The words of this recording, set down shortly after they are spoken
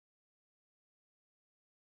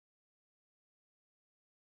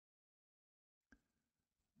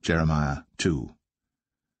Jeremiah 2.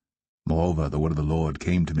 Moreover, the word of the Lord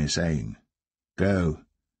came to me, saying, Go,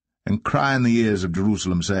 and cry in the ears of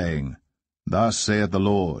Jerusalem, saying, Thus saith the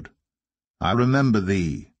Lord, I remember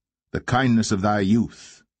thee, the kindness of thy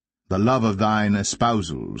youth, the love of thine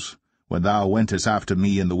espousals, when thou wentest after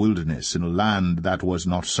me in the wilderness, in a land that was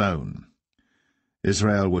not sown.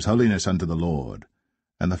 Israel was holiness unto the Lord,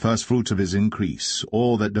 and the firstfruits of his increase.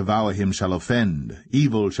 All that devour him shall offend,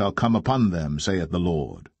 evil shall come upon them, saith the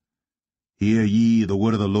Lord. Hear ye the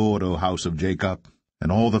word of the Lord, O house of Jacob,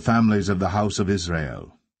 and all the families of the house of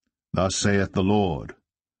Israel. Thus saith the Lord,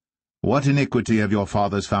 What iniquity have your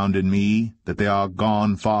fathers found in me, that they are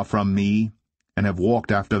gone far from me, and have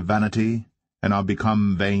walked after vanity, and are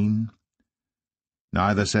become vain?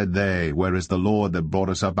 Neither said they, Where is the Lord that brought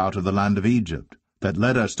us up out of the land of Egypt, that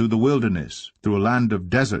led us through the wilderness, through a land of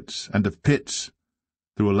deserts and of pits,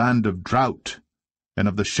 through a land of drought and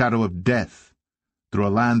of the shadow of death, through a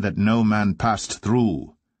land that no man passed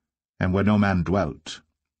through, and where no man dwelt?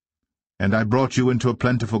 And I brought you into a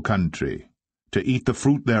plentiful country, to eat the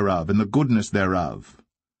fruit thereof and the goodness thereof.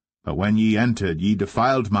 But when ye entered, ye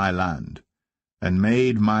defiled my land, and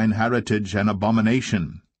made mine heritage an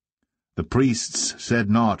abomination. The priests said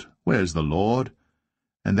not, Where is the Lord?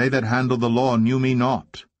 And they that handle the law knew me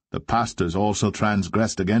not. The pastors also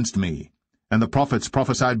transgressed against me, and the prophets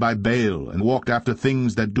prophesied by Baal, and walked after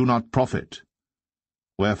things that do not profit.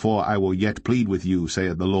 Wherefore I will yet plead with you,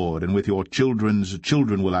 saith the Lord, and with your children's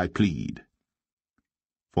children will I plead.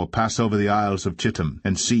 For pass over the isles of Chittim,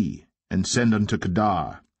 and see, and send unto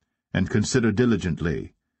Kedar, and consider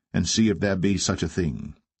diligently, and see if there be such a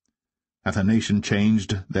thing. Hath a nation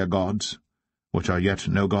changed their gods, which are yet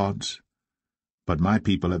no gods? But my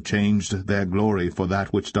people have changed their glory for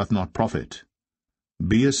that which doth not profit.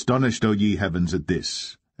 Be astonished, O ye heavens, at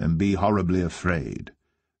this, and be horribly afraid.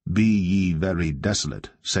 Be ye very desolate,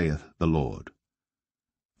 saith the Lord.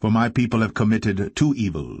 For my people have committed two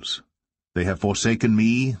evils. They have forsaken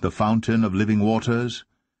me, the fountain of living waters,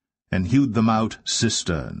 and hewed them out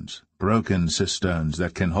cisterns, broken cisterns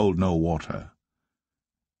that can hold no water.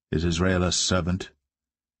 Is Israel a servant?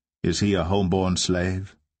 Is he a home-born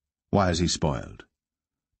slave? Why is he spoiled?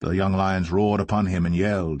 The young lions roared upon him and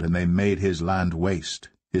yelled, and they made his land waste.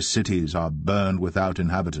 His cities are burned without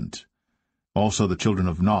inhabitant. Also the children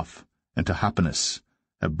of Noph and Tahpanhes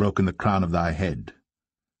have broken the crown of thy head.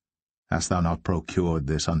 Hast thou not procured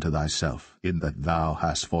this unto thyself, in that thou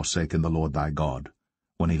hast forsaken the Lord thy God,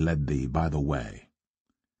 when he led thee by the way?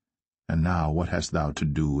 And now what hast thou to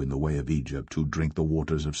do in the way of Egypt, to drink the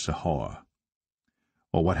waters of Sihor?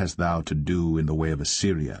 Or what hast thou to do in the way of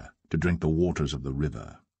Assyria, to drink the waters of the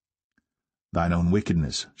river? Thine own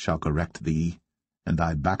wickedness shall correct thee, and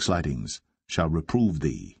thy backslidings shall reprove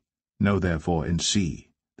thee. Know therefore and see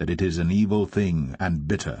that it is an evil thing and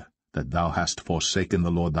bitter, that thou hast forsaken the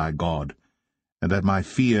Lord thy God, and that my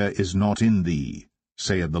fear is not in thee,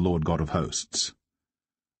 saith the Lord God of hosts.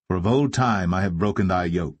 For of old time I have broken thy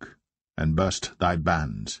yoke, and burst thy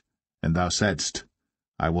bands, and thou saidst,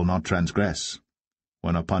 I will not transgress,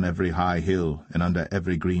 when upon every high hill and under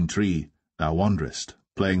every green tree thou wanderest,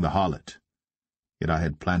 playing the harlot. Yet I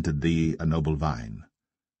had planted thee a noble vine,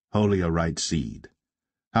 wholly a right seed.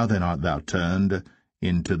 How then art thou turned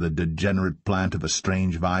into the degenerate plant of a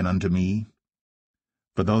strange vine unto me?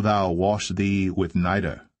 For though thou wash thee with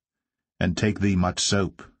nitre, and take thee much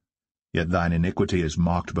soap, yet thine iniquity is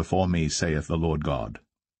marked before me, saith the Lord God.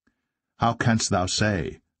 How canst thou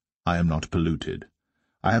say, I am not polluted?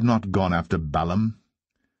 I have not gone after Balaam.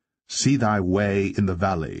 See thy way in the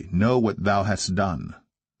valley, know what thou hast done.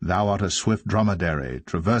 Thou art a swift dromedary,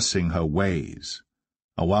 traversing her ways.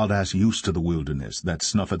 A wild ass used to the wilderness, that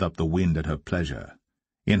snuffeth up the wind at her pleasure.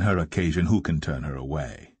 In her occasion who can turn her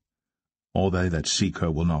away? All they that seek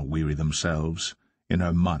her will not weary themselves. In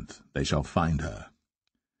her month they shall find her.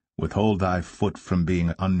 Withhold thy foot from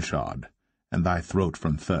being unshod, and thy throat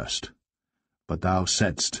from thirst. But thou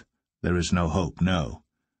saidst, There is no hope, no,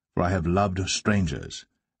 for I have loved strangers,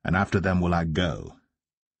 and after them will I go.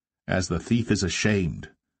 As the thief is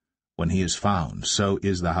ashamed when he is found, so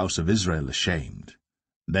is the house of Israel ashamed.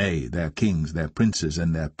 They, their kings, their princes,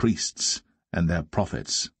 and their priests, and their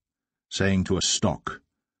prophets, saying to a stock,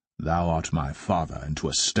 Thou art my father, and to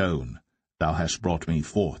a stone, Thou hast brought me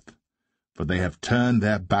forth. For they have turned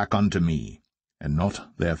their back unto me, and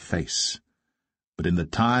not their face. But in the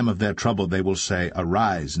time of their trouble they will say,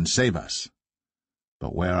 Arise, and save us.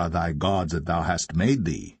 But where are thy gods that thou hast made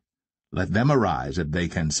thee? Let them arise, if they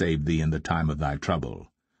can save thee in the time of thy trouble.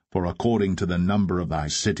 For according to the number of thy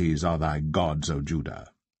cities are thy gods, O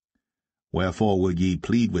Judah. Wherefore will ye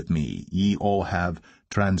plead with me? Ye all have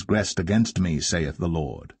transgressed against me, saith the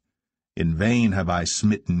Lord. In vain have I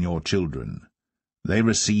smitten your children. They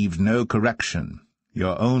received no correction.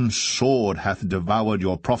 Your own sword hath devoured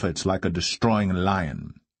your prophets like a destroying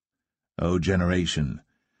lion. O generation,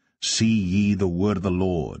 see ye the word of the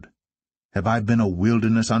Lord. Have I been a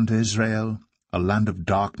wilderness unto Israel, a land of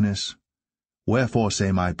darkness? Wherefore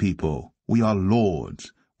say my people, We are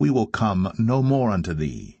lords, we will come no more unto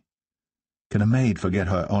thee. Can a maid forget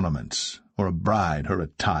her ornaments, or a bride her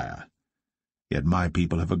attire? Yet my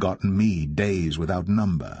people have forgotten me days without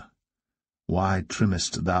number. Why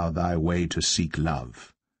trimmest thou thy way to seek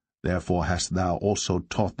love? Therefore hast thou also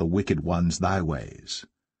taught the wicked ones thy ways.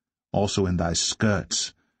 Also in thy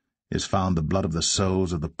skirts is found the blood of the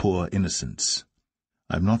souls of the poor innocents.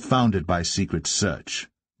 I have not found it by secret search,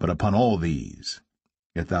 but upon all these.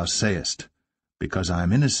 Yet thou sayest, Because I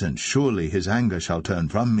am innocent, surely his anger shall turn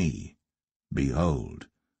from me. Behold,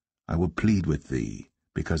 I will plead with thee,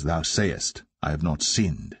 because thou sayest, I have not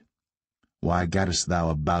sinned. Why gaddest thou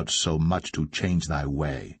about so much to change thy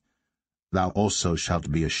way? Thou also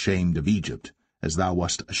shalt be ashamed of Egypt, as thou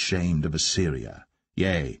wast ashamed of Assyria.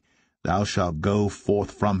 Yea, thou shalt go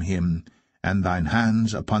forth from him, and thine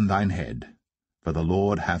hands upon thine head. For the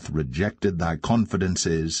Lord hath rejected thy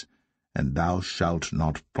confidences, and thou shalt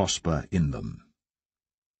not prosper in them.